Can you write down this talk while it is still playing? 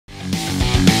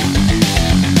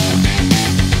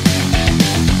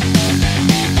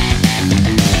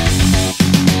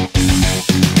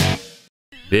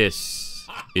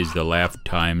is the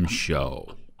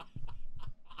LaughTimeShow.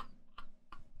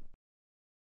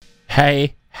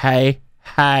 Hey. Thanks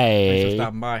for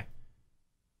stopping by.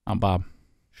 I'm Bob.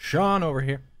 Sean over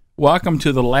here. Welcome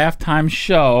to the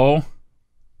LaughTimeShow.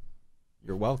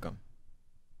 You're welcome.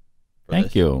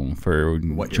 Thank you for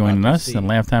joining us on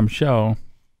LaughTimeShow.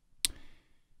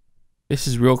 This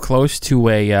is real close to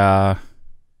our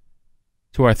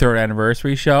third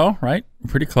anniversary show, right?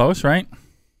 Pretty close, right?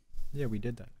 Yeah, we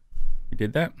did that. We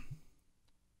did that?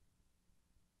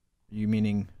 You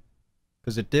meaning...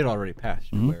 Because it did already pass.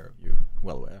 You're aware.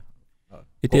 Well aware.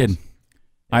 It did.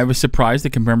 I was surprised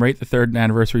to commemorate the third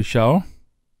anniversary show.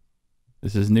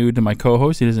 This is new to my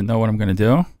co-host. He doesn't know what I'm going to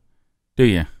do. Do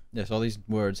you? Yes, all these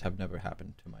words have never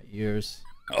happened to my ears.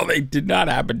 Oh, they did not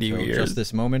happen to your ears. Just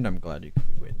this moment, I'm glad you could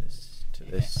be witness to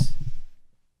this.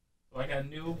 So I got a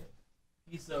new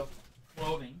piece of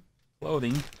clothing.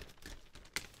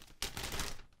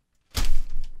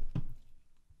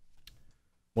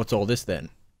 What's all this then?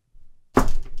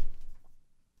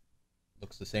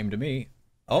 Looks the same to me.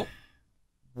 Oh.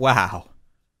 Wow.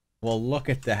 Well, look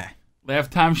at that.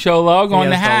 LaughTimeShow logo on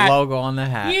the hat. The logo on the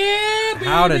hat. Yeah, baby.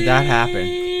 How did that happen?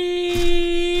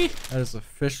 That is the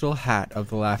official hat of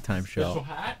the LaughTime Show. Official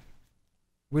hat?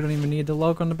 We don't even need the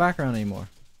logo in the background anymore.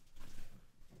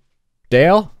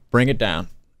 Dale, bring it down.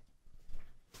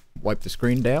 Wipe the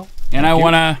screen, Dale. And I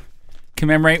want to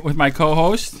commemorate with my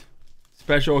co-host.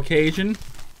 Special occasion.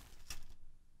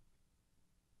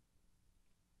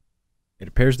 It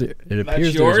appears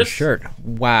there's a shirt.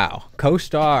 Wow.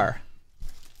 Co-star.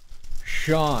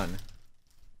 Sean.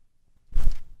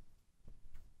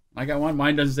 I got one.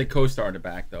 Mine doesn't say co-star on the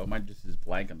back, though. Mine just is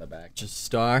blank on the back. Just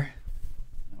star?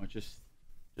 No, it just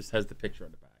has the picture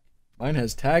on the back. Mine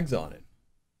has tags on it.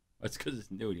 That's because it's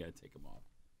new. You got to take them off.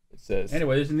 It says...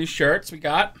 Anyway, there's the new shirts we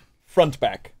got. Front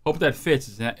back. Hope that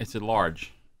fits. It's a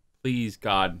large. Please,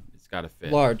 God, it's got to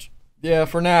fit. Large. Yeah,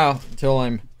 for now, until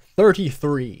I'm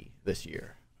 33 this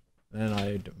year. Then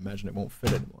I imagine it won't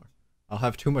fit anymore. I'll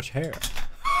have too much hair.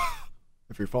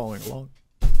 If you're following along.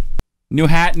 New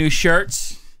hat, new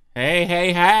shirts.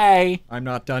 Hey. I'm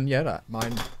not done yet.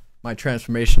 My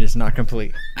transformation is not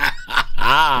complete.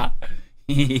 I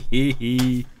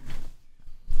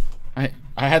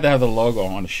had to have the logo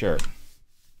on the shirt.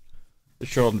 The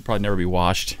shirt will probably never be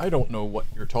washed. I don't know what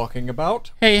you're talking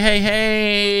about.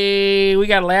 Hey. We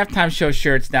got LaughTimeShow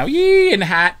shirts now. Yee, and a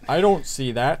hat. I don't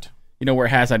see that. You know, wear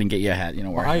hats. I didn't get you a hat. You know,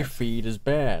 wear My hats. feed is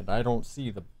bad. I don't see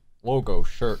the logo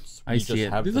shirts. I see it.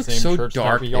 Have They the look same so shirts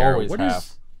dark that we there. always Why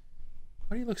have.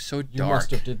 do you look so dark? You must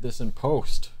have did this in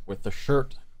post with the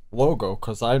shirt logo,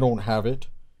 because I don't have it.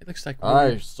 It looks like...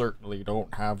 I certainly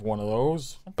don't have one of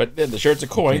those. But then the shirts are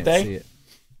cool, ain't they? See it.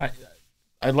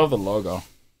 I love the logo.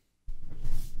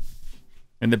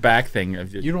 And the back thing.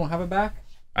 You don't have a back?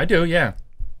 I do, yeah.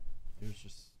 There's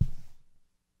just...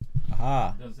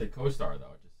 Aha. It doesn't say co-star, though.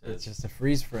 It's just a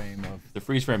freeze frame of the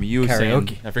freeze frame. You were karaoke.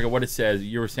 saying... I forget what it says.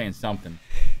 You were saying something.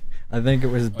 I think it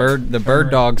was the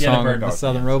Bird Dog song, the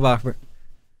Southern Robot.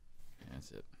 That's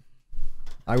it.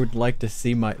 I would like to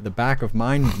see the back of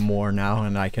mine more now,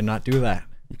 and I cannot do that.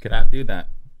 You cannot do that.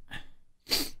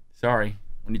 Sorry.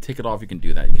 When you take it off, you can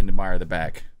do that. You can admire the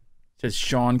back. It says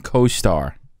Sean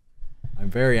co-star.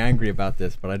 I'm very angry about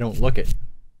this, but I don't look it.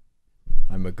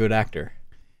 I'm a good actor.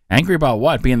 Angry about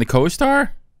what? Being the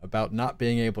co-star? About not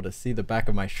being able to see the back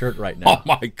of my shirt right now. Oh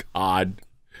my God.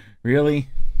 Really?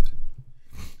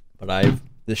 But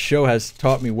this show has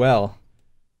taught me well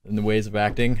in the ways of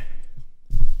acting.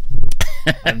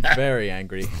 I'm very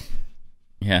angry.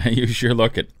 Yeah, you sure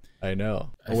look it. I know.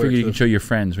 I figure you can show your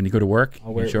friends when you go to work.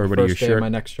 I'll wear you it show the everybody your first day shirt. of my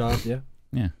next job, yeah.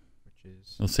 Yeah. Which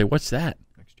is They'll say, "What's that?"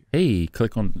 next year. Hey,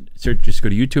 click on search. Just go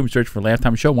to YouTube, search for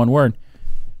LaughTimeShow, one word.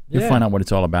 You'll find out what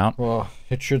it's all about. Well,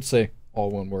 it should say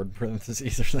all one word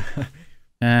parentheses or something.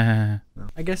 I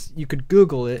guess you could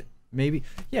Google it, maybe.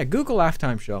 Yeah, Google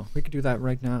LaughTimeShow. We could do that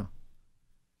right now.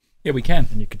 Yeah, we can.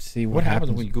 And you could see what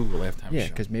happens when you Google LaughTimeShow. Yeah,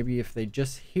 because maybe if they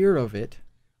just hear of it,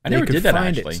 I never did that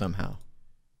find actually. It somehow.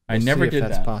 I never did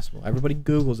that's that. Possible. Everybody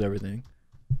Googles everything.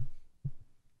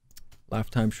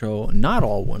 LaughTimeShow, not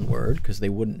all one word, because they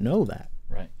wouldn't know that.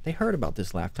 Right. They heard about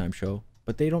this LaughTimeShow,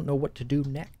 but they don't know what to do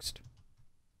next.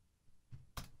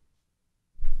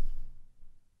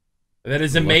 That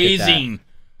is amazing.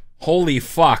 Holy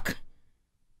fuck.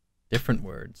 Different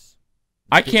words.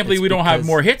 I can't believe we don't have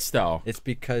more hits, though. It's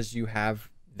because you have...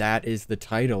 That is the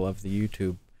title of the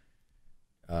YouTube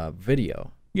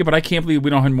video. Yeah, but I can't believe we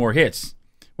don't have more hits.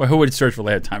 Well, who would search for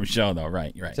LaughTimeShow, though?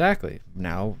 Right, you're right. Exactly.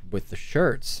 Now, with the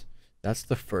shirts, that's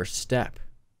the first step.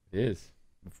 It is.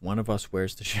 if one of us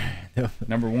wears the shirt.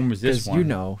 Number 1 was this one. You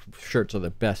know, shirts are the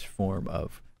best form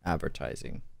of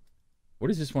advertising. What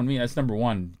does this one mean? That's number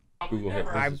 1. Google hit.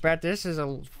 I bet this is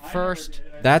a first.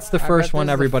 That's the first one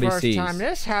everybody the first sees. time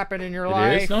this happened in your It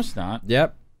life. is? No, it's not.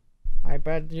 Yep. I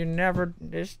bet you never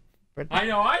this. But I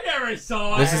know. I never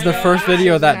saw it. This is the first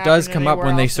video that does come up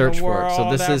when they search for it.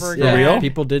 So this is real?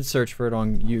 People did search for it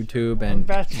on YouTube, and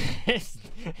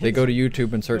they go to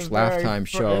YouTube and search LaughTime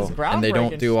Show, and they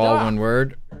don't do all one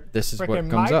word. This is what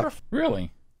comes up.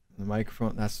 Really? The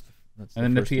microphone. That's and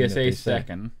then first the thing that PSA they say.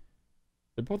 second.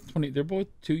 They're both 20. They're both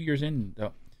 2 years in.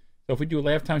 Though. So if we do a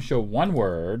LaughTime Show 1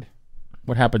 word,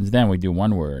 what happens then? We do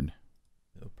 1 word.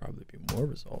 There'll probably be more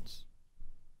results.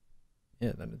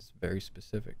 Yeah, then it's very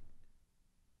specific.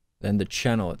 Then the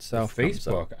channel itself comes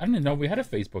up. Facebook. I didn't know we had a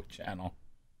Facebook channel.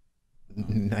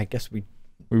 I guess we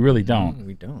really don't.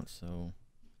 We don't. So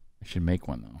I should make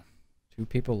one though. 2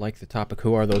 people like the topic.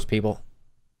 Who are those people?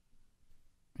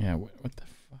 Yeah. What the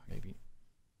fuck? Maybe.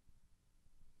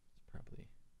 Probably.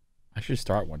 I should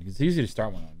start one. It's easy to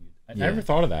start one on YouTube. I never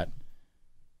thought of that.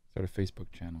 Start a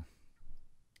Facebook channel.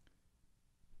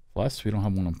 Plus, we don't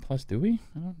have one on Plus, do we?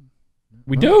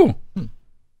 We do.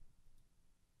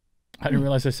 I didn't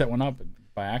realize I set one up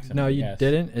by accident. No, you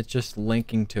didn't. It's just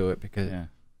linking to it because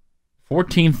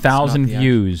 14,000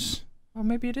 views. Oh,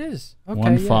 maybe it is. Okay,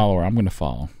 1 follower. I'm gonna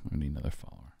follow. I need another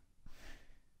follower.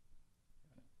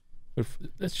 But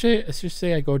let's just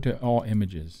say I go to all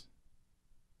images.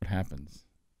 What happens?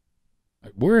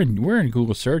 We're in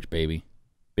Google search, baby,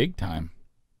 big time.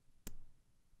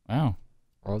 Wow.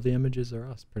 All the images are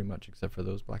us, pretty much, except for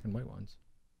those black and white ones.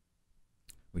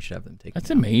 We should have them taken. That's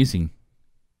amazing.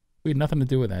 We had nothing to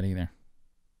do with that either.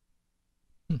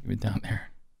 Even down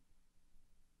there.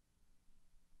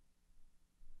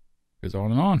 Goes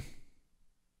on and on.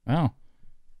 Wow.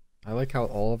 I like how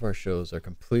all of our shows are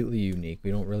completely unique.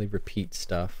 We don't really repeat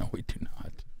stuff. No, we do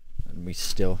not. And we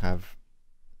still come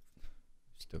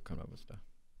up with stuff.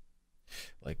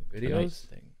 Like videos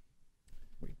thing.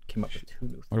 We came up with 2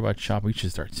 new things. What about shop? We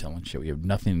should start selling shit. We have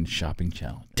nothing in the shopping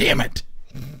channel. Damn it.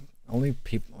 Only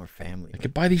people or family. I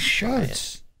could buy these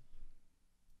shirts.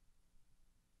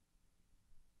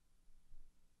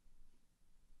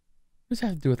 What does that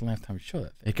have to do with the LaughTime Show?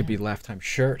 It could be LaughTime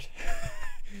shirt.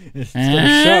 Instead of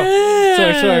show.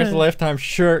 Sorry, it's LaughTime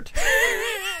shirt.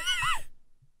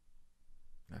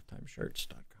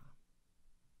 LaughTimeShirts.com.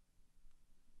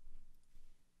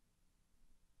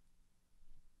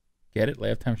 Get it?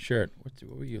 LaughTime shirt. What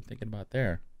were you thinking about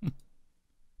there?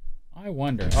 I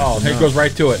wonder. Oh, here it goes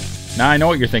right to it. Now I know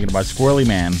what you're thinking about. Squirrely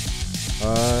Man.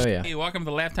 Yeah. Hey, welcome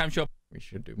to the LaughTime Show. We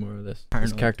should do more of this.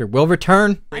 This character will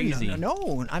return. Crazy.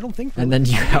 No, I don't think. And then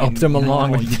you helped him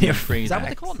along with the Is that what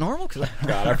they call it? Normal? God,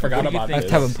 I forgot about I have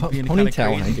this. to have a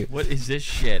ponytail when I do. What is this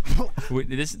shit?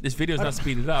 This video's not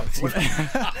speeded up.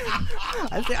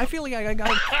 I feel like I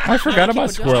got. I forgot about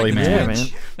Squirrely Man. Yeah, man.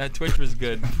 That Twitch was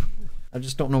good. I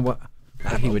just don't know what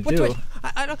he would do.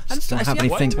 I don't have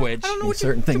anything. Twitch? I don't know what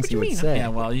certain things he would say. Yeah,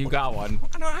 well, you got one.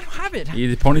 I don't have it.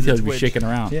 The ponytails would be shaking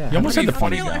around. Yeah. You almost had the I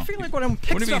ponytail. feel like when I'm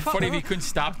picking Wouldn't it be stuff up, funny if you couldn't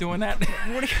stop doing that?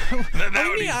 What do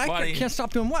you mean? I can't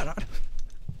stop doing what?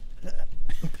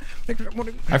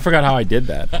 I forgot how I did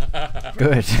that.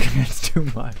 Good. It's too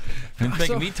much. It's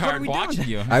making me what are tired we watching doing?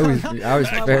 you. I was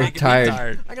very Making me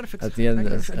tired I gotta fix at the end of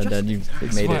this, and then you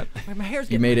made it. My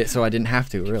hair's You made it so I didn't have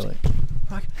to, really.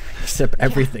 Except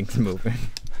everything's moving.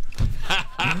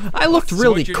 I looked So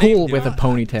really what's your cool name, with a dude?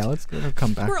 ponytail. It's gonna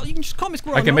come back. Squirrel. You can just call me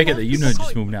Squirrel. I can make it No, that you know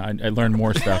just move now. I learned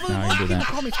more stuff now. You do People that.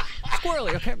 call me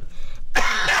Squirrely, okay?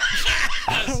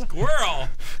 Squirrel.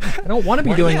 I don't want to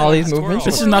be doing all these Squirrel. movements.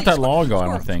 This is not that long ago, I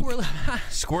don't think.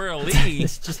 Squirrely.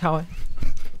 It's just how I.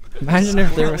 Imagine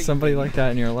if there was somebody like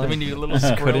that in your life. I mean, you a little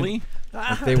squirrely.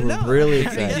 If they were really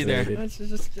Easy there.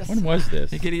 exaggerated. When was this?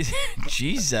 Take it easy.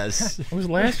 Jesus. It was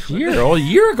last year. Oh, a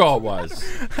year ago it was.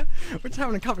 We're just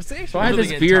having a conversation. So I had Really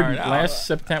this getting beard tired out. last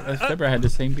September. I had the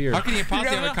same beard. How can you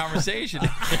possibly have a conversation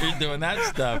if you're doing that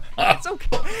stuff? It's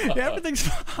okay. Yeah, everything's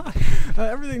fine.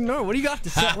 Everything. No. What do you got to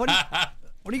say? What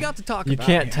do you got to talk You about?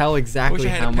 can't tell exactly I wish I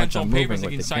had how a much pencil I'm and paper moving so you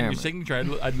with can the sign your camera. signature.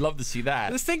 I'd love to see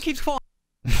that. This thing keeps falling.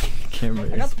 Camera I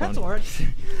got is the pencil funny. already.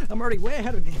 I'm already way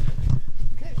ahead of you.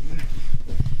 Okay.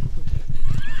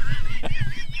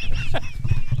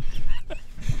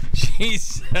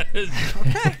 Jesus.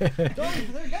 Okay.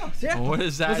 There you go. Yeah. What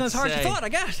does that Wasn't as hard as say? you thought, I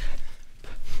guess.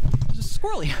 Just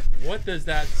squirrely. What does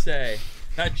that say?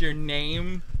 That's your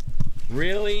name?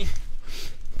 Really?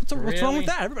 What's wrong Really? with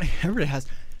that? Everybody has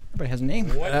a name.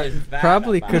 What is that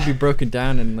Probably about? could be broken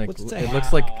down and like What's it say? it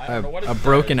looks like Wow, I don't know what it a says.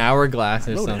 broken hourglass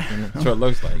or Wrote it. something. That's what it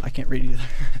looks like. I can't read either.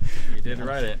 You did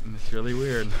write it, and it's really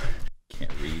weird.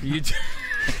 Can't read. You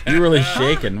You're really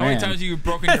shaking, How many man. times have you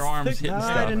broken your arms hitting No,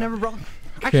 stuff? I never broke.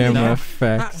 Camera no.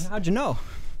 effects. How'd you know?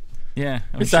 Yeah.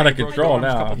 I'm It's out of you broke control your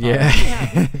arms a now. couple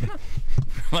Yeah. times.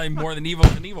 Like more than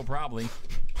evil, probably.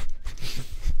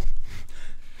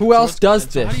 Who else does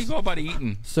So how do you this? go about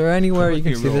eating? Is there anywhere That you would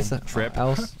can be a see real this trip.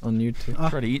 else on YouTube?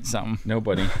 Try to eat something.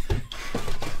 Nobody.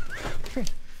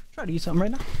 Try to eat something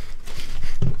right now.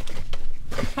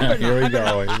 Here we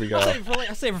go. Here we go.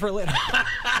 I'll save it for later.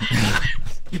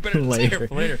 You better save Later. it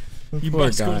for later. You Poor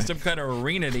must go guy. to some kind of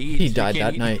arena to eat. He You died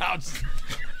can't that eat night. outside.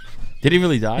 Did he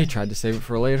really die? He tried to save it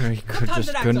for later. He Sometimes just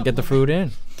it acts couldn't up get a the little food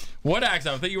in. What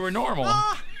accent? I thought you were normal.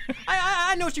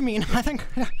 I know what you mean. I think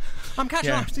I'm catching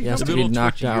Yeah. on. See, He has to little be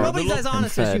knocked twitchy. out. Nobody's as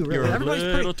honest and as you, fed. really. You're a Everybody's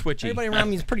little pretty twitchy. Everybody around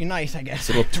me is pretty nice, I guess.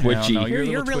 A little twitchy. No, you're a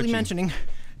You're little really twitchy. mentioning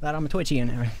that I'm a twitchy and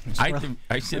everything. I Squirrel. think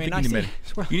I you mean, need I see.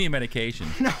 Squirrel. you need medication.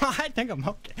 No, I think I'm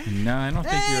okay. No, I don't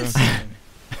think you're.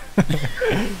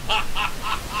 Yes.